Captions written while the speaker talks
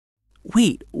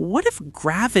Wait, what if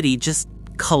gravity just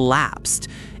collapsed?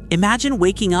 Imagine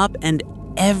waking up and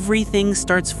everything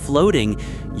starts floating.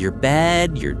 Your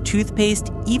bed, your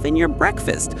toothpaste, even your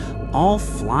breakfast, all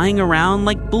flying around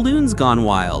like balloons gone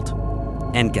wild.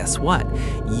 And guess what?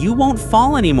 You won't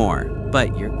fall anymore,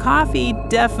 but your coffee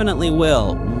definitely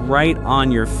will, right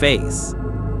on your face.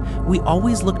 We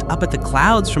always looked up at the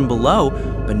clouds from below,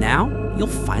 but now you'll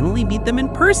finally meet them in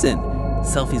person.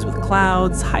 Selfies with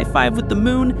clouds, high five with the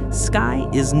moon, sky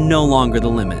is no longer the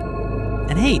limit.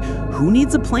 And hey, who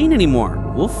needs a plane anymore?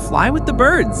 We'll fly with the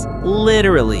birds,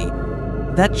 literally.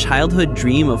 That childhood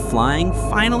dream of flying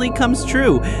finally comes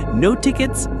true. No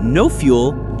tickets, no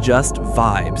fuel, just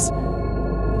vibes.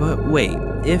 But wait,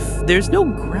 if there's no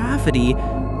gravity,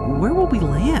 where will we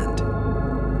land?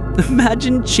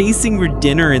 Imagine chasing your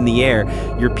dinner in the air,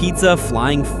 your pizza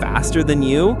flying faster than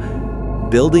you,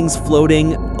 buildings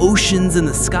floating, oceans in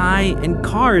the sky, and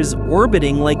cars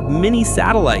orbiting like mini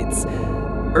satellites.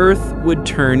 Earth would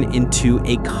turn into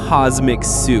a cosmic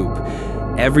soup.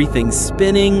 Everything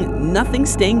spinning, nothing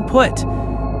staying put.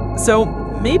 So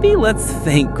maybe let's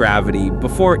thank gravity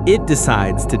before it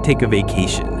decides to take a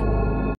vacation.